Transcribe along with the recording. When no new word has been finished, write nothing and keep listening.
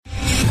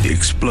The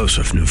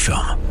explosive new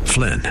film,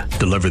 Flynn,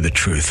 deliver the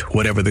truth,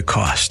 whatever the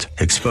cost.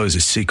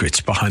 Exposes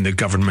secrets behind the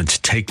government's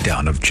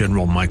takedown of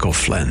General Michael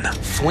Flynn.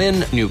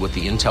 Flynn knew what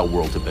the intel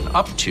world had been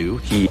up to.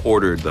 He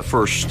ordered the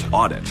first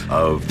audit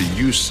of the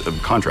use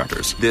of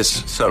contractors.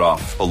 This set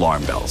off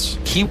alarm bells.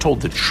 He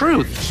told the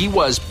truth. He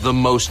was the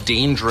most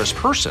dangerous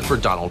person for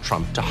Donald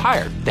Trump to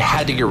hire. They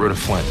had to get rid of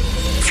Flynn.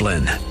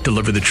 Flynn,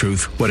 deliver the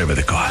truth, whatever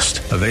the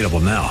cost. Available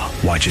now.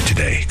 Watch it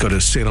today. Go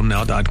to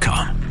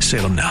salemnow.com.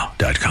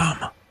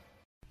 salemnow.com.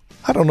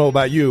 I don't know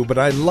about you, but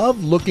I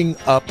love looking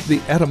up the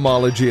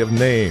etymology of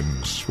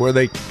names, where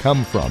they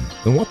come from,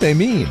 and what they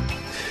mean.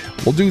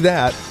 We'll do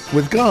that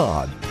with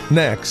God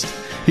next,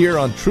 here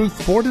on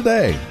Truth for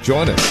Today.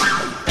 Join us.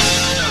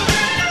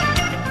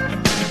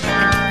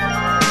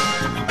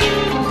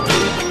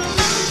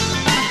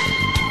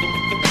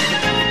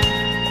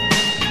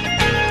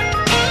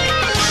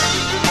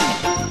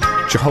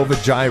 Jehovah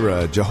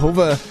Jireh,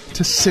 Jehovah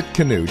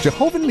Tsidkenu,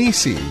 Jehovah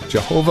Nisi,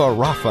 Jehovah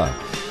Rapha.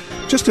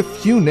 Just a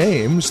few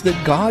names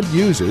that God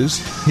uses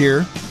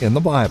here in the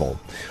Bible.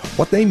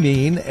 What they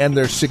mean and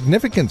their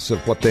significance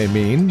of what they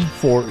mean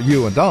for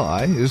you and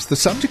I is the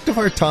subject of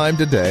our time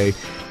today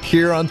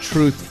here on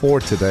Truth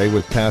for Today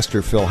with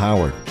Pastor Phil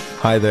Howard.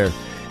 Hi there,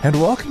 and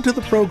welcome to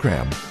the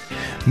program.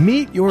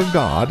 Meet Your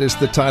God is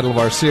the title of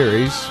our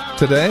series.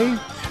 Today,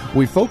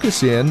 we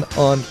focus in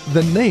on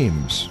the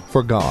names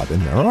for God,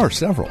 and there are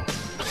several.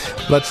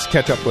 Let's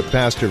catch up with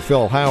Pastor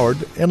Phil Howard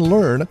and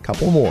learn a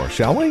couple more,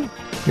 shall we?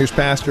 Here's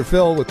Pastor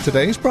Phil with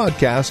today's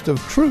broadcast of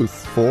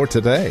Truth for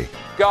Today.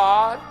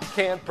 God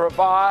can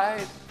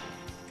provide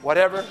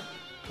whatever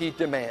He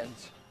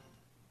demands.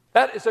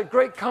 That is a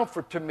great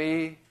comfort to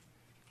me.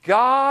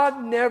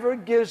 God never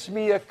gives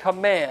me a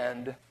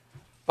command,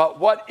 but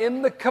what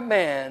in the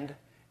command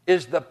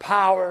is the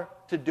power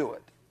to do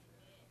it.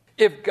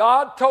 If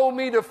God told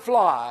me to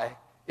fly,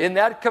 in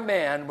that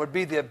command would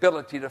be the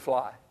ability to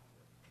fly.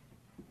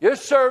 You're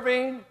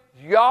serving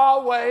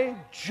Yahweh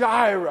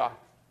Jireh.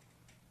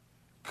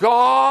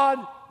 God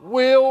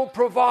will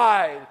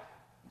provide.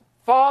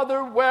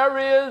 Father,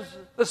 where is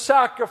the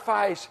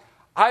sacrifice?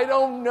 I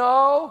don't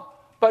know,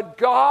 but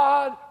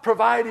God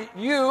provided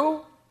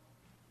you.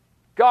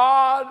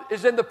 God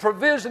is in the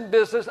provision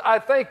business. I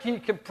think He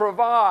can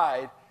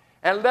provide.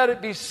 And let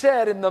it be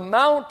said, in the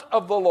mount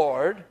of the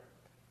Lord,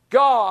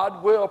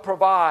 God will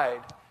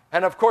provide.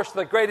 And of course,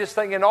 the greatest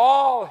thing in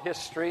all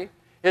history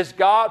is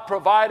God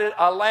provided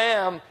a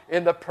lamb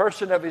in the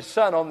person of His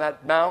Son on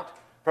that mount,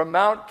 from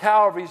Mount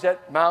Calvary's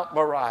at Mount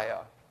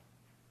Moriah.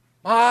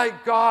 My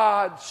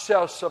God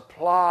shall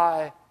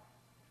supply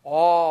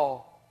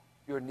all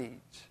your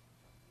needs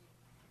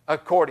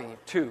according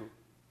to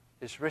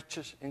His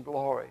riches and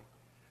glory.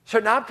 So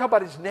now I'm talking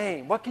about His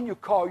name. What can you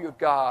call your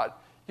God?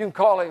 You can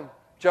call Him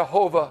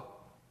Jehovah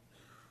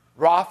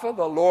Rapha,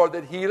 the Lord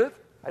that healeth.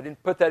 I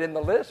didn't put that in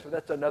the list, but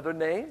that's another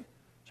name.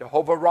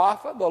 Jehovah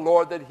Rapha, the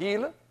Lord that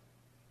healeth.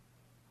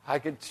 I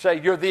could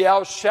say you're the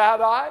El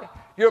Shaddai.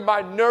 You're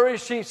my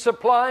nourishing,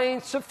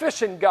 supplying,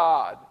 sufficient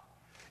God.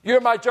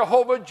 You're my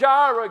Jehovah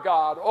Jireh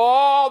God.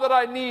 All that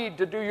I need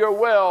to do your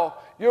will,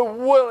 you're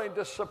willing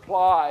to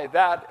supply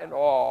that and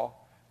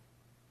all.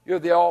 You're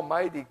the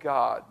Almighty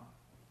God.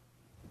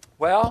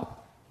 Well,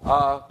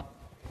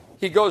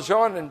 he goes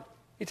on and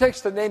he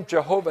takes the name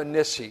Jehovah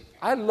Nissi.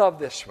 I love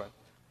this one.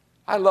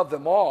 I love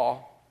them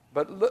all.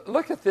 But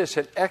look at this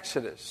in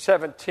Exodus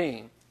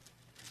 17.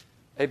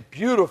 A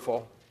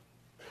beautiful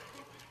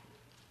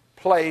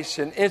place,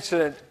 an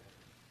incident.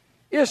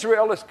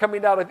 Israel is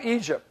coming out of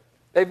Egypt.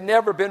 They've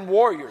never been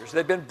warriors.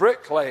 They've been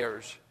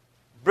bricklayers,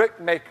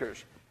 brick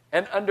makers,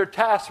 and under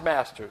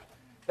taskmasters.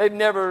 They've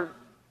never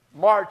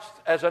marched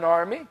as an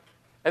army,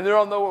 and they're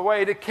on the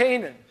way to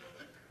Canaan.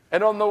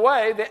 And on the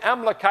way, the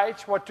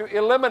Amalekites want to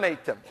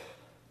eliminate them.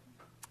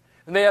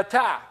 And they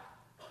attack.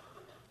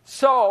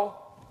 So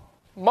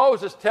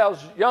Moses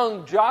tells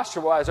young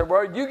Joshua, as it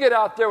were, you get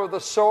out there with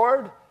a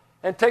sword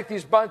and take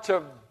these bunch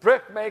of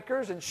brick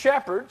makers and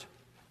shepherds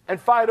and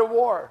fight a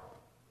war.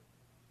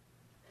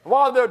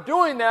 While they're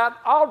doing that,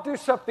 I'll do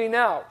something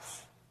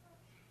else.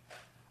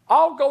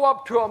 I'll go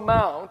up to a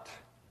mount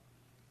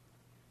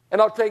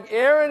and I'll take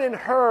Aaron and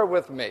Hur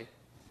with me.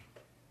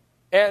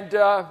 And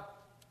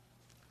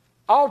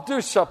I'll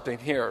do something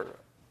here.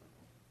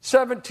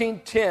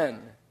 17:10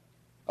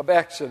 of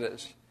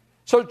Exodus.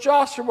 So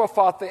Joshua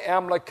fought the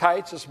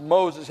Amalekites as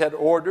Moses had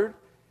ordered.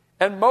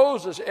 And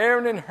Moses,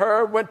 Aaron, and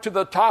Hur went to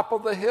the top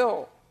of the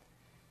hill.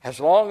 As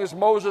long as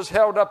Moses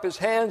held up his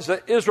hands,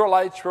 the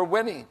Israelites were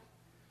winning.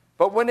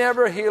 But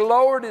whenever he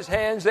lowered his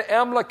hands, the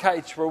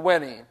Amalekites were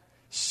winning.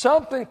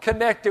 Something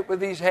connected with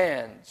these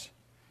hands.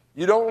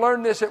 You don't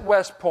learn this at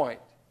West Point.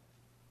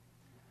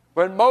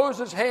 When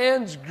Moses'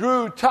 hands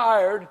grew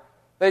tired,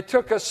 they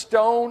took a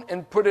stone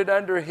and put it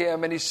under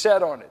him, and he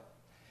sat on it.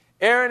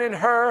 Aaron and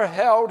Hur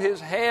held his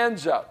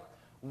hands up,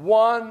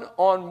 one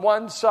on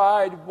one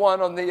side,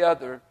 one on the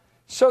other,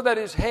 so that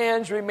his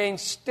hands remained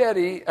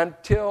steady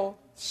until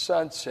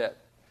sunset.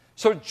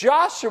 So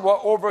Joshua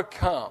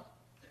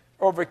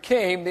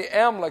overcame the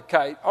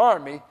Amalekite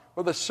army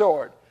with a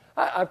sword.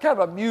 I'm kind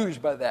of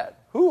amused by that.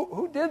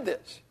 Who did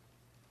this?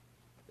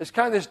 It's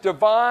kind of this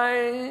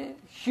divine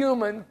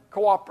human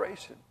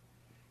cooperation.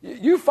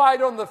 You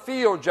fight on the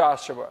field,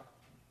 Joshua,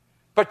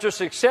 but your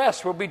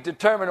success will be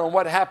determined on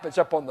what happens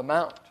up on the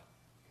mount.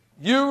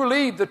 You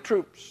lead the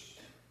troops.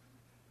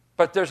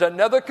 But there's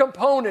another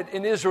component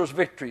in Israel's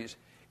victories.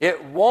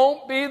 It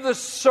won't be the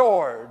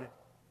sword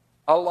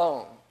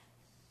alone.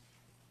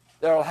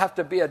 There will have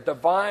to be a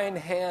divine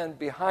hand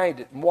behind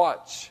it. And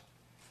watch.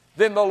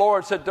 Then the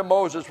Lord said to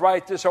Moses,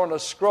 write this on a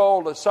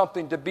scroll as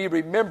something to be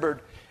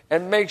remembered,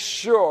 and make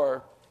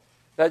sure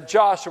that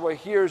Joshua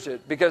hears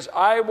it, because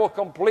I will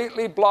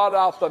completely blot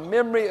out the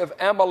memory of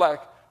Amalek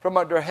from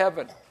under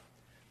heaven.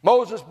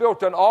 Moses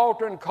built an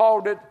altar and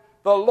called it,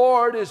 the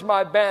Lord is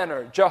my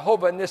banner,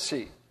 Jehovah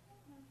Nissi.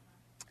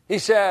 He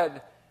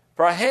said,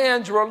 for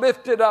hands were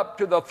lifted up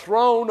to the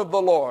throne of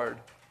the Lord.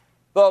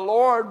 The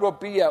Lord will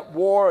be at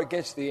war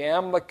against the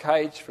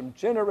Amalekites from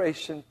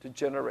generation to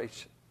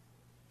generation.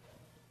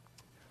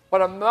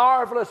 What a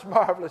marvelous,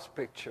 marvelous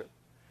picture.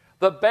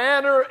 The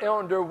banner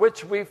under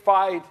which we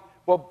fight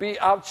will be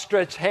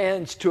outstretched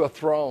hands to a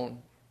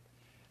throne.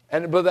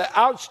 And with the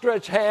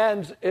outstretched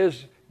hands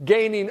is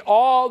gaining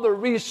all the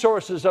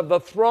resources of the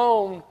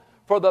throne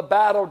for the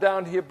battle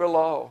down here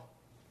below.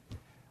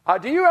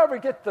 Do you ever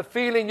get the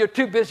feeling you're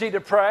too busy to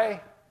pray?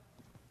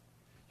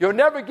 You'll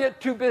never get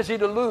too busy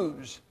to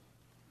lose.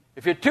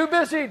 If you're too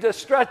busy to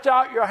stretch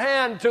out your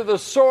hand to the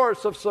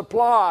source of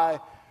supply,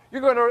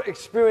 you're going to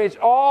experience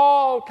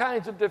all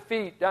kinds of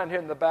defeat down here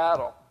in the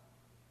battle.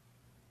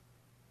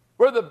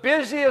 We're the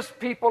busiest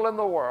people in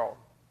the world.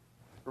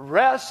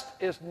 Rest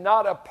is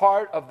not a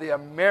part of the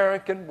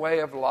American way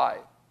of life.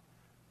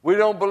 We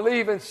don't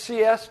believe in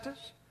siestas.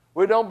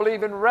 We don't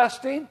believe in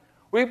resting.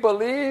 We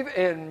believe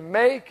in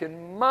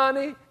making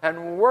money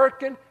and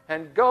working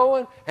and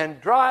going and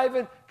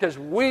driving because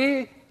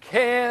we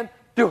can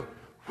do it.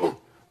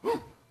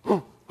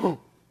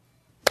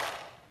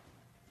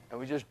 And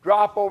we just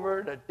drop over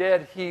in a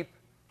dead heap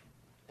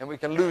and we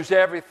can lose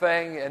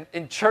everything. And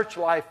in church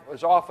life, it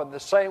was often the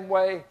same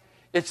way.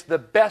 It's the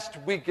best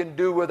we can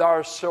do with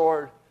our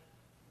sword.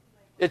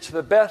 It's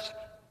the best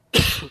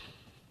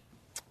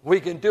we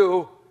can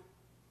do.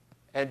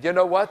 And you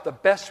know what? The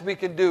best we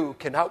can do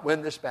cannot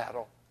win this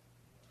battle.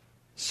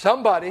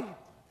 Somebody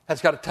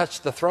has got to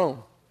touch the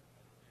throne.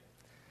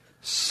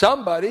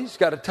 Somebody's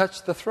got to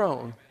touch the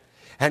throne.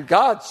 And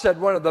God said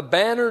one of the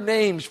banner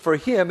names for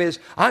him is,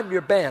 I'm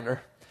your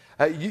banner.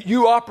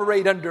 You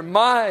operate under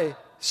my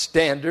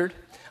standard,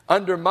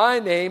 under my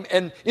name.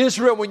 And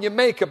Israel, when you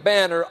make a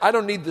banner, I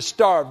don't need the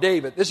Star of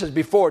David. This is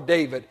before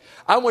David.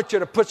 I want you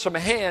to put some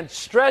hands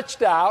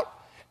stretched out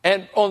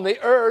and on the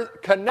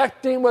earth,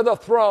 connecting with a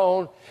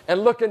throne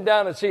and looking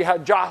down and see how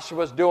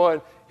Joshua's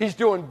doing. He's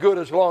doing good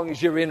as long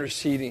as you're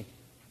interceding.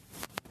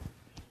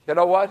 You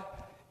know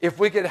what? If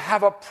we could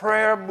have a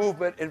prayer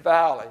movement in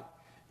Valley,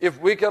 if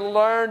we could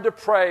learn to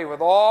pray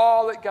with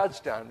all that God's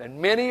done, and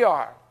many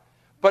are,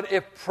 but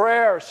if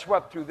prayer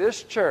swept through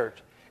this church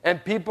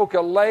and people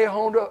could lay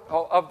hold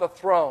of the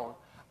throne,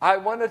 I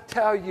want to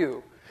tell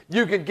you,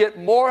 you can get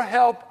more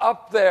help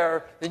up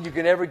there than you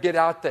can ever get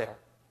out there.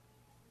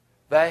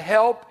 The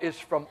help is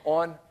from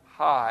on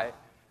high.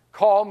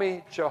 Call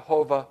me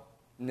Jehovah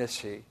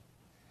Nissi.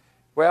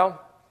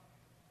 Well,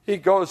 he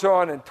goes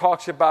on and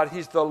talks about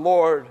he's the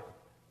Lord,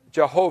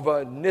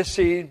 Jehovah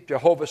Nissi,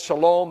 Jehovah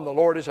Shalom. The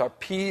Lord is our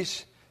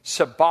peace.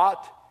 Sabbat.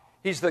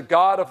 He's the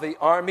God of the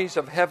armies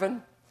of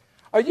heaven.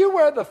 Are you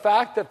aware of the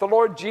fact that the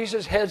Lord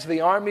Jesus heads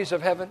the armies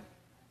of heaven?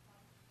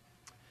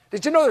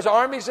 Did you know there's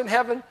armies in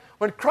heaven?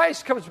 When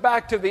Christ comes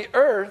back to the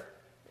earth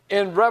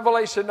in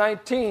Revelation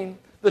 19,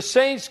 the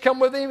saints come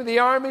with him, the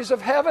armies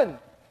of heaven.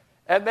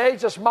 And they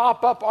just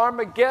mop up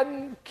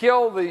Armageddon,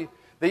 kill the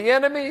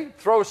enemy,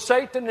 throw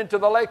Satan into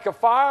the lake of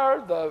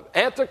fire, the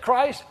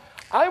Antichrist.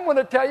 I want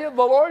to tell you, the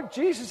Lord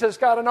Jesus has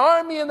got an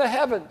army in the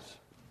heavens.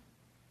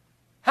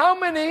 How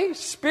many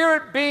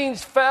spirit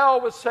beings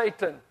fell with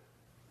Satan?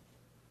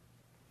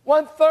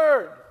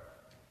 1/3.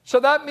 So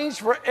that means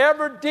for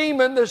every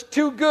demon, there's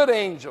 2 good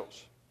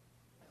angels.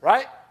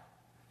 Right?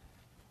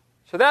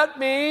 So that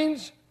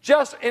means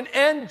just an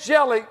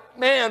angelic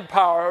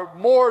manpower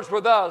more is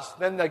with us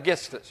than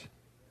against us.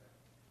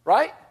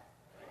 Right?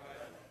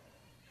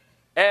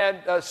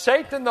 And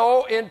Satan,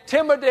 though,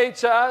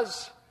 intimidates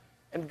us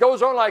and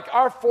goes on like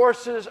our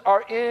forces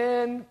are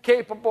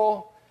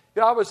incapable.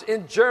 You know, I was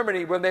in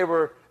Germany when they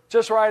were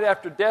just right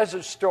after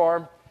Desert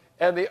Storm,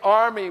 and the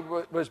army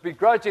was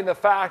begrudging the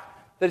fact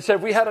that they said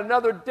if we had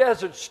another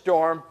Desert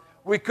Storm,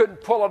 we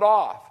couldn't pull it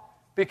off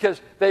because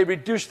they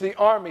reduced the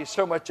army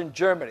so much in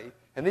Germany.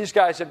 And these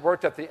guys had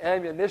worked at the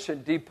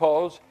ammunition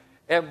depots,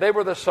 and they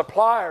were the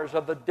suppliers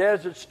of the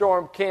Desert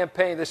Storm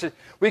campaign. They said,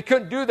 we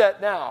couldn't do that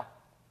now.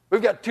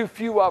 We've got too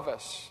few of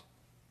us.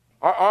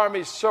 Our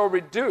army's so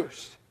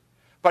reduced.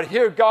 But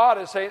here God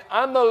is saying,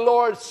 I'm the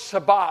Lord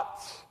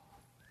Sabbath.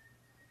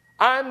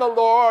 I'm the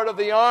Lord of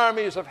the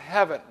armies of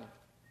heaven.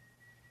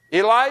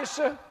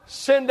 Elisha,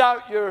 send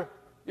out your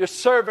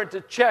servant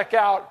to check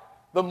out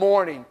the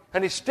morning.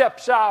 And he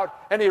steps out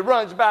and he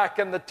runs back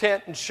in the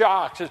tent in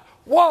shock. Says,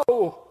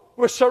 whoa,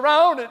 we're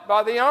surrounded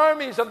by the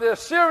armies of the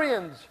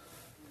Assyrians.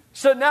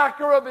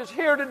 Sennacherib is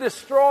here to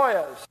destroy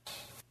us.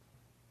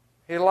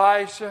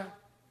 Elisha,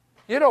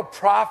 you know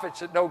prophets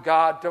that know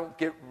God don't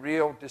get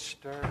real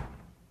disturbed.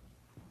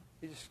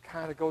 He just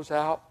kind of goes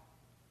out.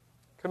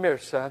 Come here,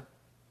 son.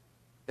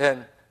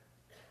 And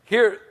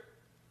here,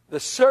 the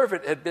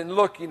servant had been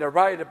looking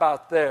right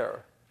about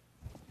there.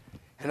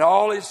 And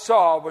all he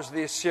saw was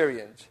the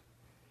Assyrians.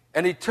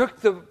 And he took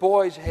the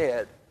boy's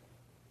head.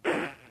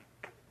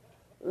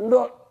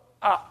 Look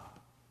up.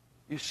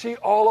 You see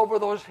all over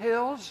those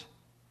hills?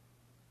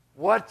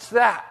 What's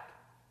that?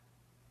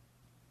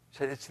 He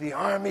said, it's the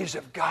armies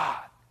of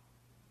God.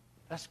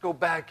 Let's go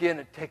back in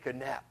and take a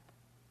nap.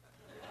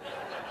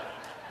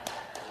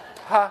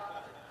 Huh?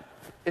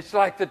 It's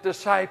like the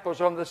disciples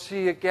on the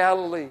Sea of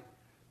Galilee.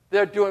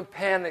 They're doing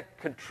panic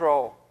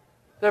control.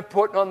 They're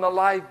putting on the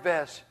life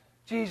vest.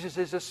 Jesus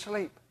is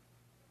asleep.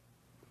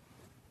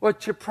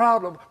 What's your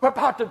problem? We're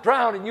about to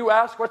drown, and you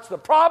ask, what's the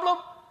problem?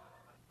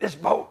 This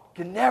boat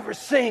can never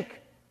sink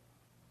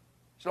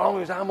as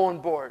long as I'm on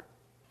board.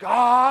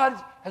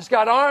 God has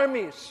got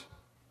armies.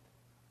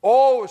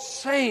 Oh,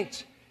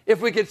 saints,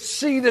 if we could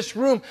see this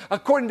room,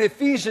 according to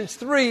Ephesians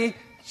 3,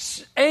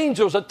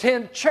 angels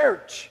attend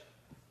church.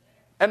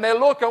 And they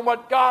look on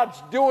what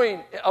God's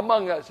doing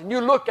among us. And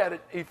you look at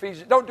it,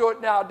 Ephesians. Don't do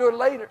it now, do it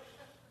later.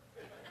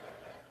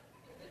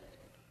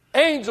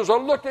 Angels are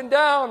looking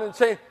down and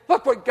saying,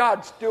 look what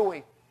God's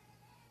doing.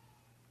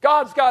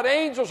 God's got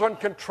angels on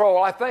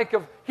control. I think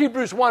of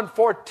Hebrews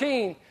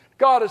 1:14.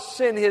 God has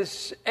sent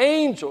his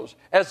angels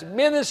as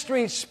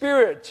ministering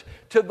spirits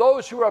to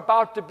those who are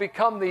about to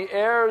become the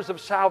heirs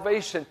of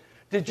salvation.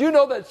 Did you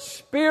know that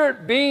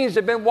spirit beings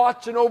have been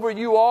watching over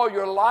you all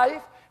your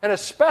life? And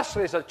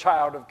especially as a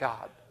child of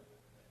God.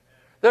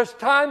 There's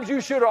times you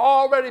should have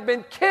already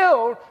been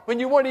killed when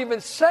you weren't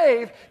even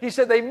saved. He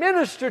said they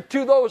minister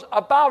to those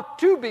about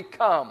to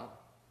become.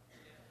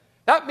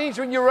 That means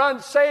when you were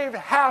unsaved,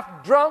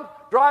 half drunk,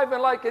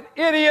 driving like an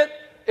idiot,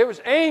 it was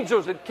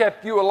angels that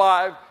kept you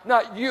alive,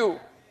 not you.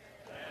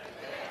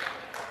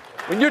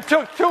 When you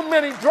took too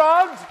many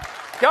drugs,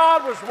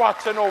 God was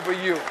watching over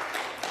you.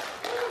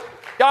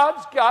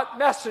 God's got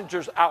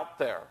messengers out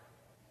there.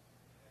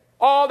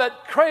 All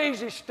that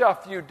crazy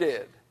stuff you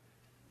did.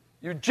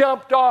 You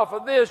jumped off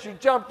of this, you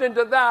jumped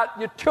into that,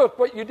 you took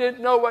what you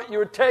didn't know what you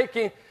were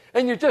taking,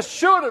 and you just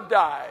should have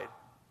died.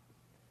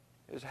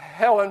 It's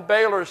Helen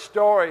Baylor's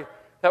story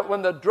that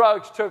when the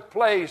drugs took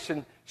place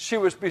and she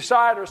was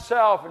beside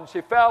herself and she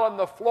fell on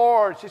the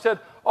floor and she said,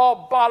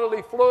 all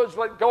bodily fluids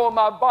let go of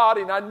my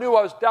body and I knew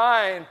I was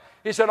dying.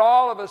 He said,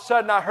 all of a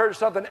sudden I heard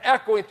something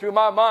echoing through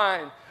my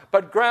mind.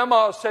 But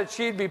Grandma said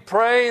she'd be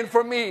praying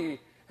for me.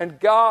 And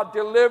God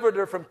delivered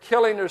her from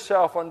killing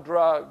herself on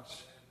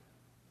drugs.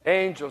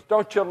 Angels.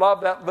 Don't you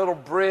love that little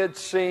bridge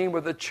scene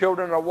where the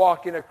children are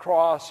walking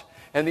across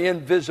and the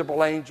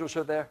invisible angels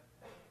are there?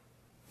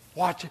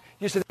 Watch it.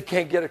 You said they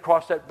can't get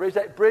across that bridge.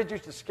 That bridge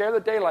used to scare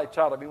the daylights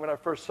out of me when I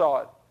first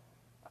saw it.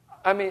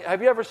 I mean,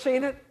 have you ever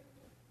seen it?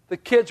 The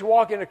kids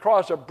walking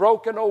across a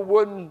broken old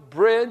wooden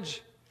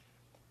bridge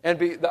and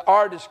the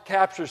artist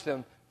captures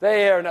them.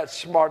 They are not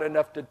smart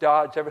enough to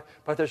dodge everything,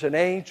 but there's an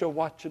angel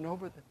watching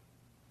over them.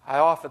 I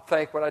often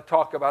think when I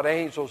talk about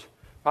angels,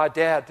 my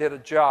dad did a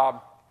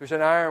job. He was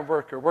an iron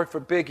worker, worked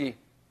for Biggie,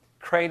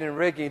 crane and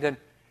rigging, and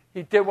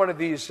he did one of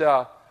these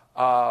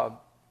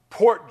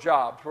port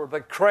jobs where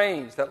the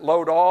cranes that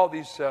load all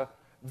these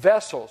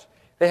vessels,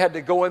 they had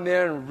to go in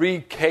there and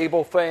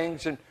re-cable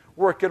things and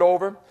work it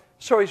over.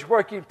 So he's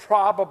working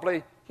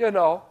probably,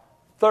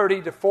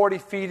 30 to 40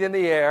 feet in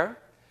the air.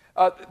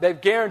 They've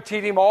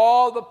guaranteed him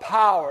all the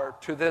power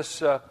to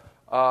this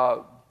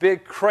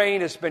big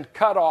crane has been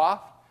cut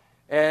off.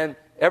 And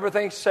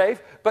everything's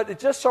safe. But it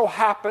just so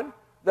happened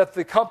that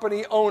the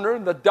company owner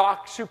and the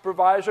dock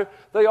supervisor,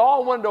 they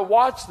all wanted to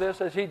watch this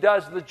as he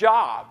does the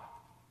job.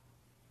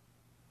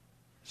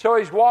 So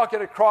he's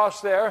walking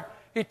across there.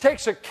 He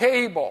takes a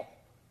cable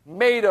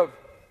made of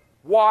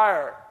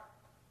wire,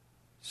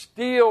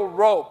 steel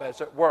rope,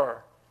 as it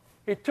were.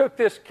 He took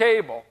this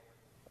cable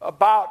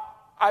about,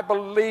 I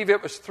believe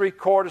it was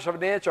 3/4 of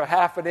an inch or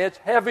 1/2 an inch,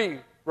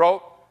 heavy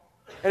rope,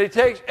 and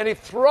he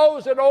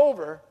throws it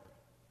over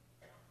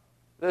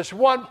this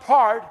one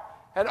part,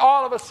 and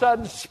all of a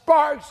sudden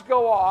sparks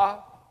go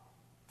off.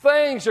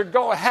 Things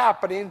are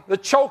happening. The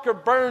choker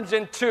burns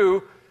in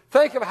two.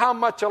 Think of how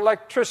much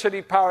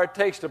electricity power it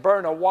takes to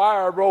burn a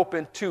wire rope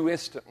in two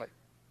instantly.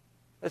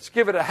 Let's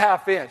give it a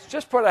 1/2 inch.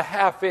 Just put a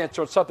 1/2 inch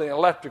on something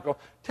electrical.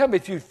 Tell me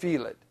if you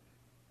feel it.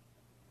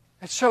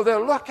 And so they're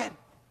looking.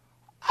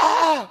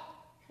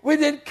 We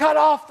didn't cut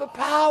off the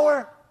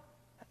power.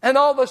 And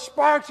all the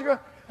sparks are going,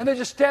 and they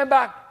just stand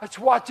back. Let's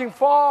watch him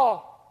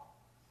fall.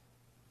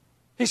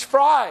 He's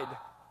fried.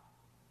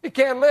 He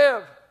can't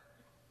live.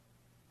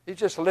 He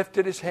just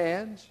lifted his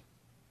hands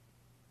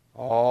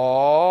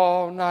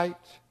all night,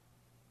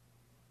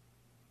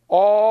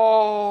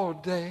 all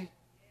day,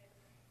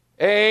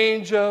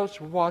 Angels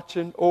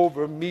watching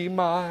over me,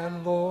 my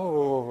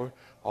Lord,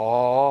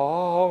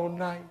 all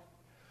night,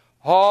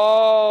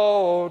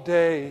 all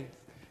day.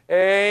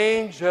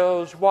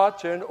 Angels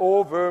watching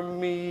over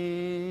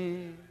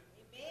me.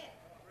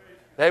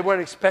 They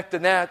weren't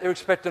expecting that. They were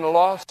expecting a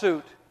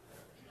lawsuit.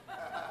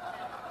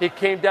 He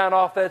came down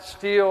off that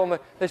steel, and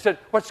they said,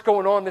 "What's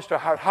going on, Mr.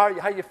 Hart?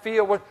 How you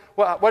feel?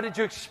 What did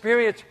you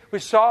experience? We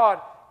saw it."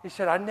 He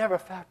said, "I never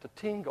felt a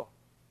tingle."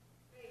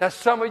 Now,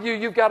 some of you,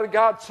 you've got a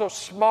God so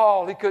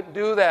small, He couldn't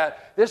do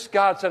that. This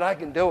God said, "I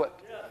can do it."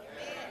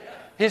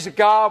 He's a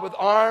God with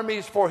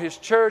armies for His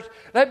church.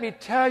 Let me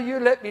tell you,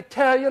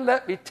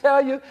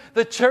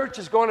 the church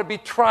is going to be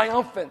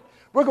triumphant.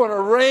 We're going to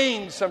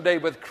reign someday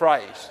with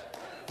Christ.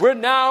 We're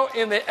now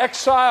in the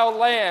exile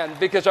land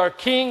because our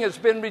King has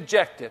been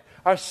rejected.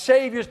 Our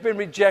Savior's been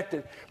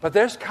rejected. But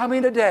there's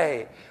coming a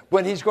day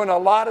when He's going to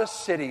allot us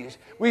cities.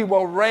 We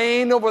will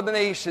reign over the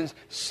nations,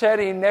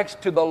 sitting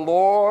next to the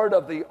Lord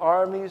of the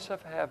armies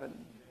of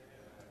heaven.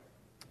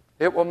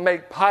 It will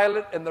make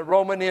Pilate and the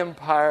Roman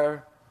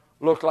Empire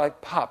look like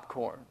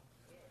popcorn.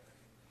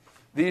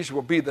 These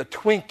will be the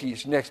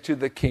Twinkies next to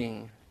the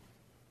King.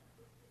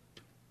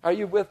 Are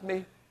you with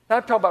me? Now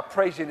I'm talking about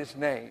praising His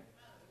name.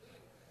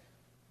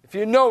 If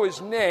you know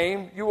His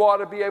name, you ought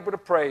to be able to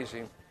praise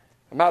Him.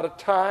 I'm out of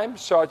time,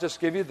 so I'll just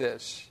give you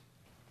this.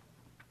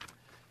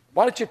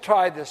 Why don't you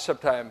try this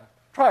sometime?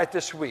 Try it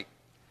this week.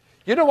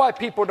 You know why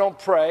people don't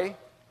pray?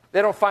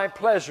 They don't find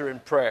pleasure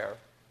in prayer.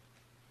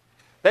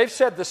 They've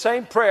said the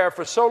same prayer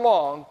for so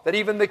long that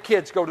even the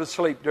kids go to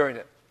sleep during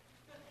it.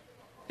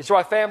 It's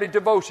why family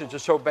devotions are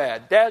so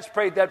bad. Dad's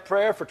prayed that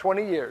prayer for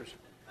 20 years.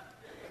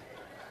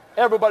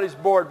 Everybody's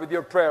bored with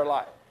your prayer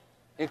life,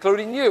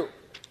 including you.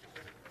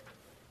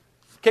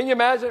 Can you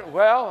imagine?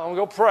 Well, I'm going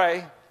to go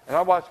pray. And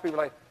I watch people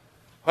like,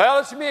 "Well,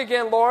 it's me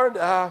again, Lord.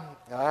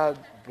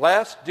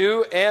 Bless,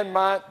 do, and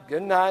my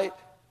good night."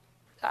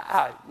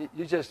 I'd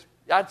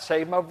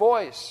save my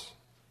voice.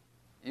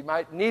 You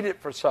might need it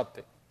for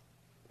something.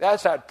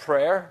 That's not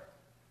prayer.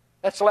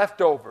 That's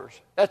leftovers.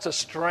 That's a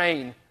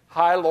strain.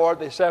 "Hi, Lord."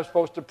 They say I'm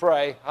supposed to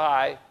pray.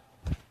 Hi.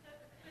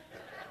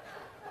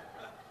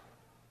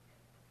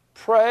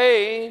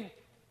 Praying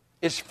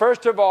is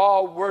first of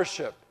all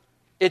worship.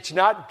 It's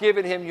not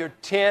giving Him your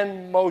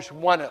 10 most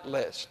wanted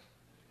list.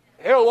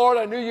 "Here, Lord,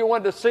 I knew you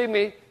wanted to see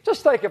me."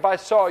 Just think if I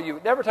saw you.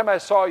 And every time I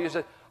saw you, you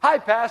said, "Hi,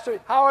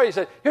 Pastor, how are you?" He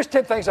said, "Here's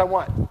 10 things I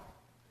want."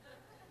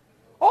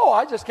 "Oh,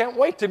 I just can't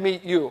wait to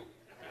meet you."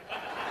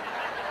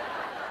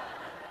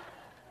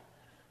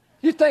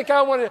 You think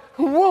I want to,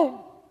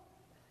 whoom.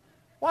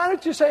 Why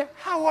don't you say,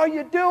 "How are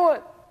you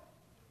doing?"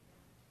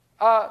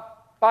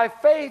 By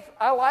faith,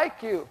 I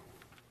like you.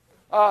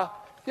 How's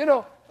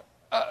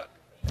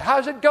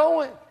it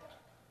going?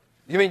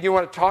 You mean you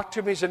want to talk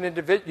to me as an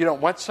individual? You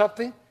don't want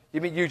something? You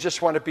mean you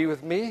just want to be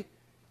with me?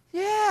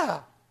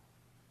 Yeah.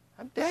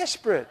 I'm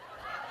desperate.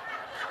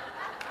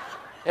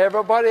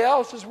 Everybody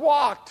else has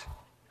walked.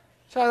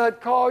 So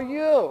I'd call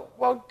you.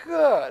 Well,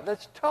 good.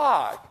 Let's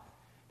talk.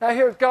 Now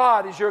here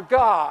God is your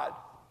God.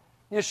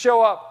 You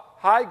show up.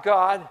 "Hi,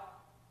 God."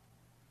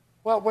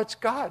 Well, what's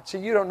God? See,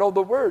 you don't know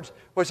the words.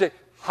 Well, say,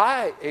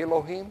 "Hi,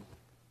 Elohim."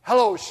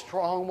 "Hello,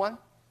 strong one."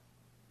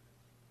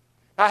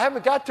 Now, I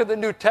haven't got to the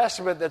New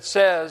Testament that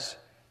says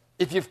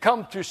if you've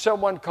come to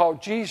someone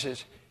called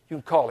Jesus, you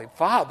can call Him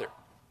Father.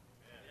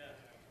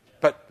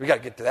 But we got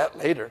to get to that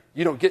later.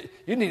 You need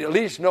to at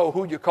least know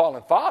who you're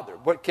calling Father.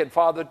 What can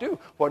Father do?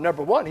 Well,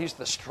 number one, He's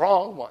the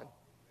strong one.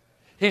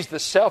 He's the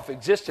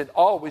self-existent,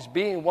 always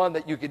being one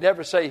that you could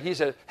never say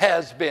He's a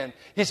has been.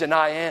 He's an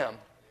I am.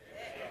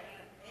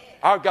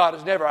 Our God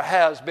is never a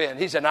has been.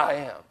 He's an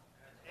I am.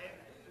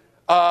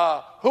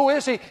 Who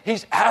is He?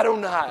 He's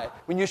Adonai.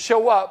 When you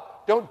show up,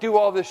 don't do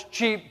all this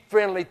cheap,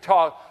 friendly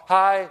talk.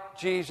 "Hi,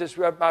 Jesus,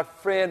 my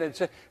friend." And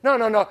say,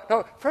 no.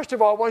 First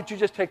of all, why don't you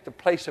just take the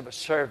place of a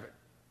servant?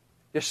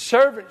 Your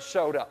servant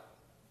showed up.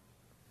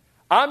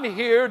 I'm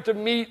here to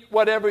meet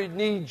whatever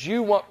needs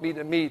you want me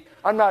to meet.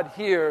 I'm not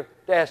here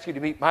to ask you to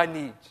meet my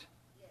needs.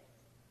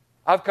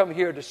 I've come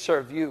here to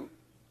serve you,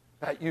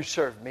 not you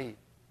serve me.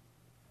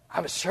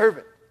 I'm a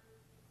servant.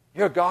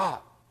 You're God.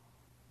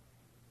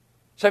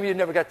 Some of you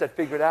never got that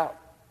figured out.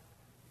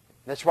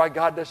 That's why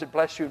God doesn't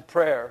bless you in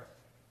prayer.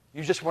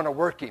 You just want to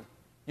work Him.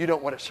 You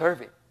don't want to serve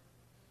Him.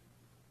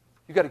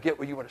 You got to get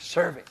where you want to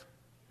serve Him.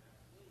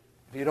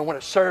 If you don't want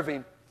to serve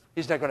Him,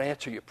 He's not going to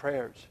answer your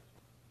prayers.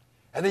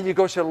 And then you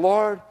go say,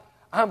 "Lord,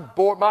 I'm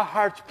bored. My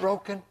heart's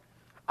broken.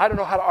 I don't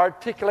know how to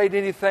articulate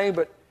anything,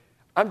 but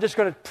I'm just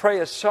going to pray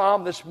a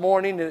psalm this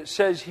morning." And it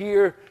says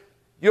here,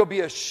 "You'll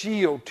be a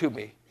shield to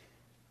me."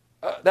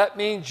 That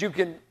means you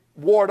can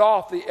ward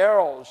off the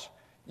arrows.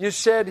 You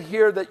said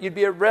here that you'd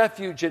be a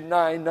refuge in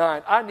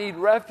 9:9. I need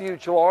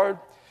refuge, Lord.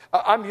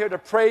 I'm here to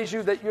praise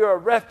you that you're a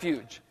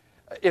refuge.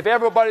 If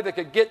everybody that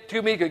could get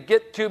to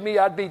me,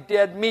 I'd be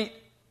dead meat.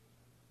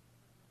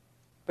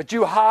 But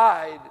you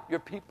hide your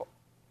people.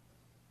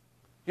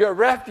 You're a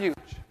refuge.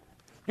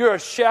 You're a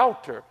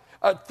shelter.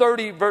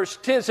 30 verse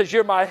 10 says,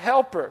 "You're my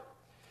helper.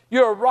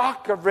 You're a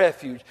rock of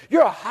refuge.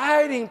 You're a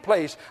hiding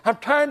place. I'm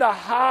trying to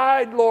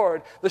hide,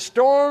 Lord. The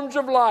storms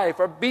of life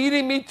are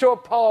beating me to a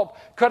pulp.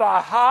 Could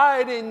I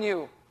hide in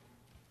you?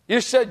 You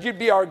said you'd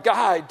be our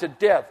guide to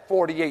death,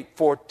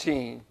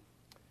 48:14.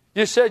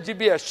 You said you'd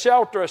be a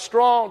shelter, a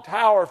strong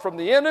tower from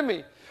the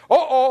enemy.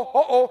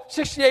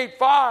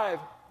 68:5.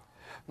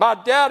 My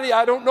daddy,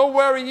 I don't know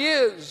where he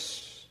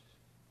is.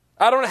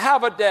 I don't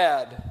have a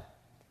dad.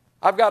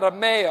 I've got a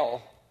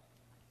male.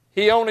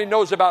 He only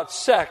knows about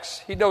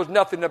sex. He knows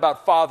nothing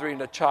about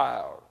fathering a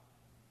child.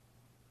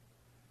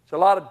 There's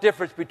a lot of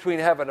difference between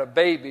having a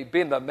baby,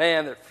 being the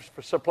man that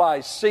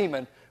supplies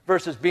semen,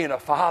 versus being a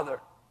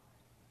father.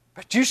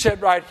 But you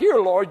said right here,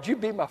 Lord, you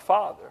be my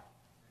father.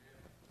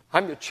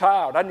 I'm your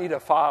child. I need a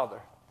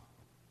father.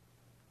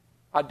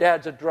 My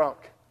dad's a drunk.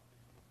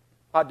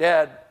 My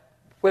dad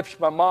whips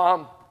my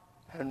mom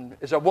and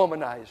is a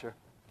womanizer.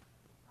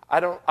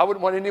 I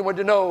wouldn't want anyone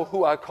to know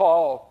who I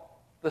call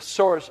the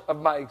source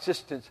of my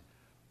existence.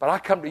 But I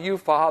come to you,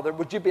 Father.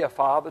 Would you be a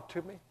father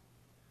to me?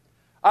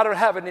 I don't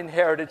have an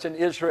inheritance in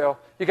Israel.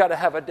 You got to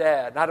have a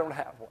dad, and I don't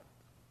have one.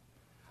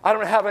 I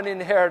don't have an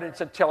inheritance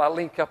until I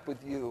link up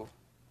with you.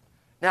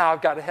 Now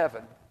I've got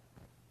heaven.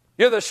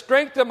 You're the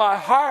strength of my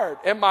heart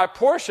and my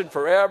portion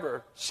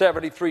forever,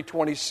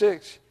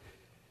 73:26.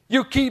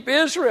 You keep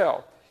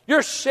Israel.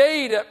 You're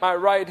shade at my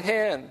right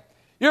hand.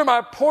 You're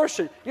my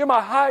portion. You're my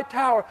high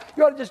tower.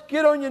 You ought to just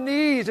get on your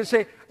knees and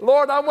say,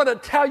 Lord, I want to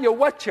tell you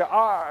what you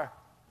are.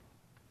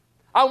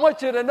 I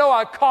want you to know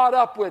I caught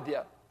up with you.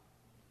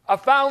 I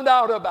found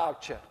out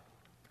about you.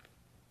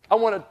 I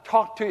want to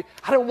talk to you.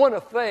 I don't want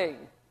a thing,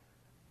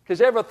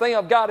 because everything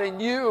I've got in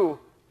you,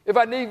 if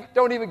I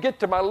don't even get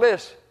to my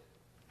list,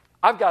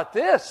 I've got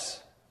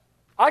this.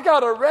 I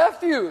got a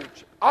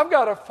refuge. I've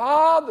got a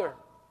father.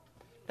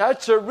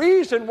 That's the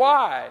reason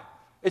why.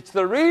 It's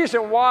the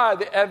reason why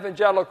the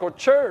evangelical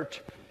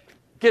church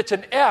gets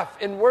an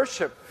F in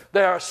worship.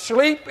 They're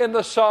asleep in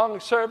the song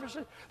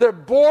services. They're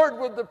bored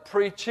with the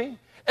preaching.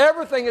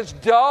 Everything is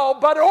dull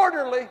but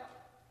orderly.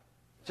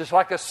 Just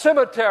like a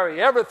cemetery,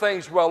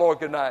 everything's well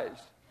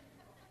organized.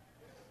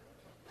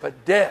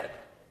 But dead.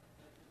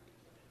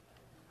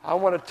 I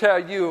want to tell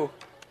you,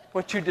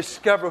 once you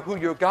discover who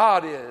your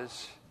God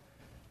is,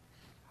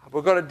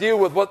 we're going to deal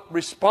with what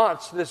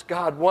response this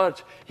God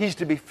wants. He's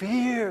to be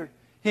feared.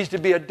 He's to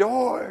be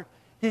adored.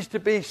 He's to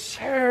be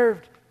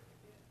served.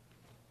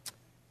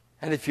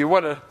 And if you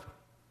want to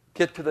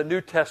get to the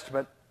New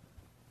Testament,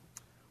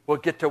 we'll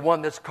get to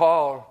one that's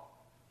called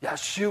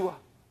Yeshua,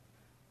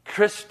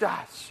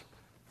 Christos,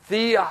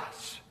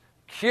 Theos,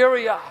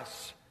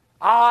 Kyrios.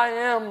 I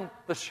am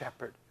the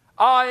shepherd.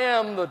 I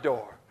am the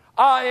door.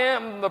 I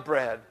am the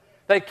bread.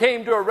 They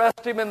came to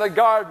arrest him in the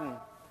garden.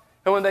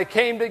 And when they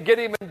came to get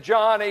him in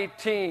John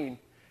 18,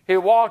 he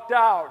walked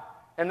out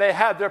and they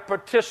had their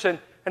petition,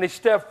 and he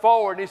stepped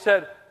forward and he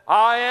said,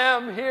 I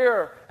am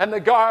here. And the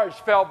guards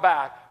fell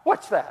back.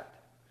 What's that?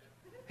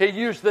 He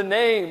used the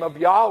name of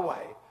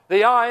Yahweh.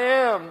 The I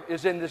am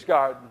is in this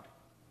garden.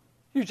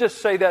 You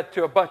just say that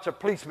to a bunch of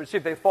policemen, see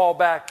if they fall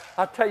back.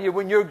 I'll tell you,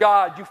 when you're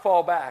God, you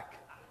fall back.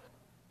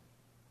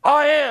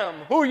 I am.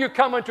 Who are you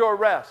coming to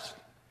arrest?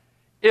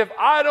 If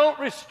I don't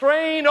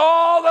restrain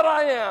all that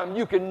I am,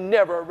 you can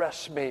never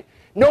arrest me.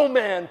 No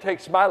man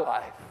takes my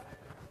life.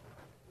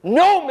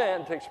 No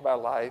man takes my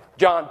life.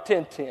 John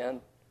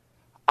 10:10.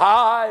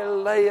 I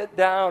lay it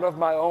down of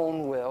my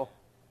own will.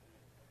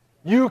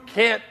 You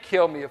can't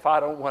kill me if I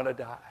don't want to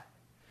die.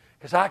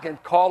 Because I can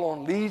call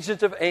on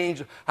legions of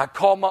angels. I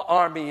call my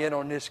army in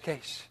on this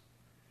case.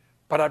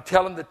 But I'm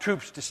telling the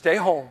troops to stay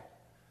home.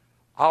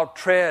 I'll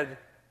tread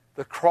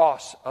the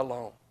cross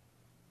alone.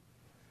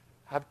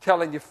 I'm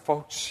telling you,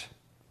 folks,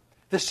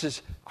 this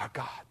is our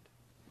God.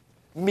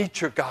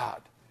 Meet your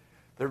God.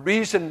 The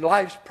reason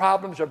life's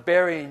problems are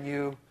burying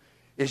you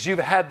is you've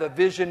had the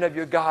vision of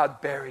your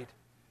God buried.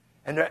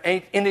 And there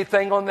ain't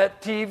anything on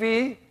that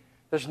TV.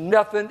 There's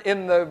nothing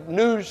in the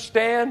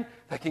newsstand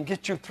that can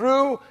get you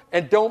through.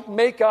 And don't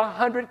make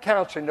 100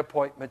 counseling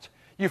appointments.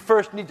 You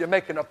first need to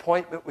make an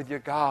appointment with your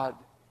God.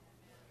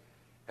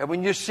 And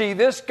when you see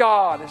this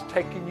God is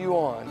taking you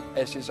on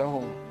as his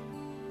own,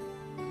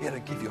 it'll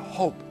give you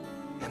hope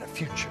and a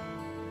future.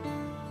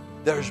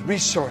 There's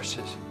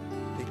resources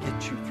to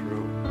get you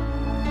through.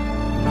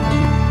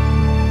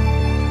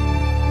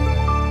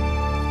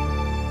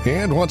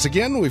 And once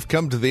again, we've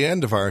come to the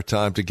end of our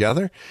time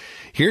together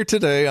here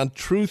today on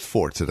Truth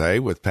for Today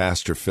with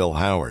Pastor Phil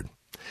Howard.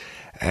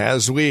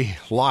 As we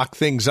lock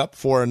things up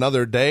for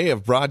another day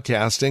of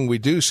broadcasting, we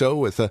do so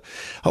with a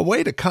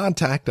way to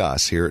contact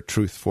us here at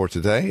Truth for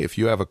Today. If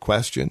you have a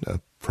question, a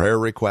prayer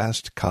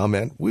request,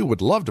 comment, we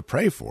would love to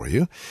pray for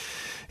you.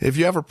 If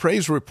you have a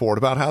praise report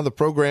about how the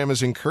program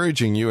is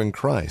encouraging you in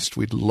Christ,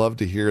 we'd love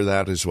to hear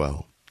that as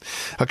well.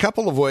 A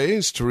couple of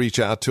ways to reach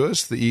out to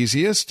us. The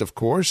easiest, of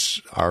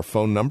course, our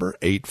phone number,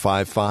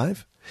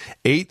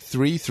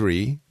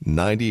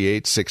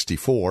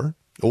 855-833-9864,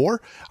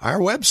 or our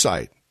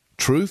website,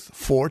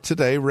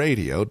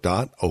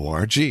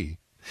 truthfortodayradio.org.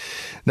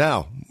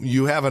 Now,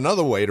 you have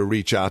another way to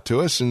reach out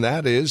to us, and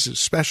that is,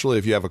 especially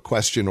if you have a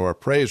question or a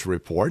praise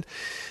report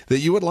that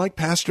you would like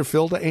Pastor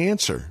Phil to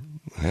answer.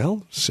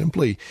 Well,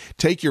 simply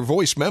take your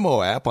voice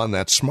memo app on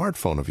that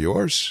smartphone of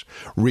yours,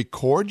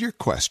 record your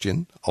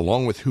question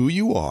along with who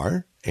you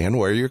are and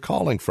where you're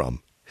calling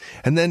from,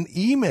 and then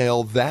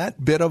email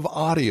that bit of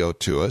audio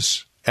to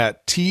us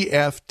at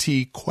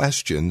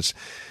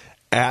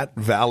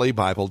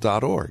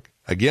tftquestions@valleybible.org.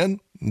 Again,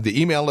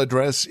 the email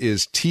address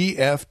is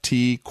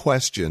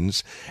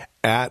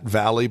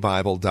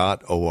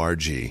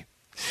tftquestions@valleybible.org.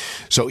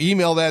 So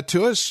email that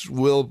to us.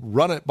 We'll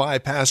run it by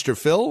Pastor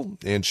Phil,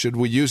 and should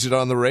we use it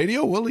on the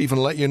radio, we'll even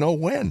let you know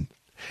when.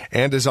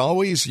 And as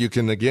always, you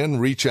can again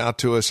reach out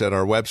to us at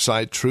our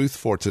website,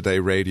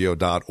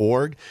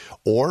 truthfortodayradio.org,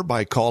 or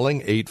by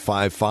calling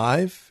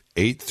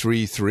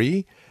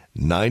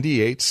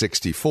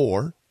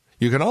 855-833-9864.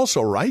 You can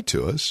also write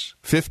to us,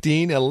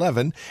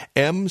 1511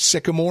 M.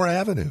 Sycamore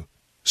Avenue,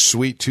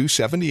 Suite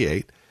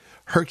 278,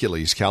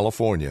 Hercules,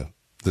 California.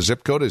 The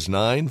zip code is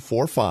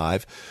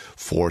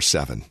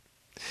 94547.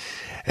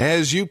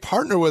 As you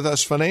partner with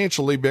us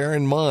financially, bear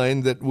in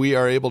mind that we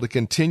are able to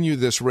continue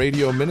this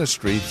radio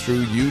ministry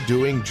through you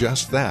doing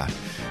just that,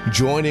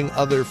 joining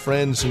other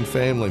friends and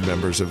family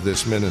members of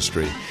this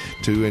ministry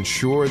to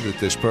ensure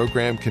that this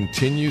program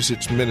continues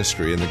its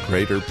ministry in the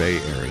Greater Bay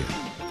Area.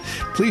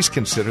 Please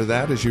consider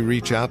that as you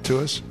reach out to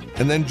us,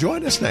 and then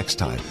join us next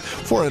time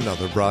for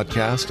another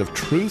broadcast of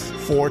Truth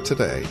for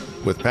Today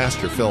with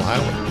Pastor Phil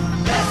Howard.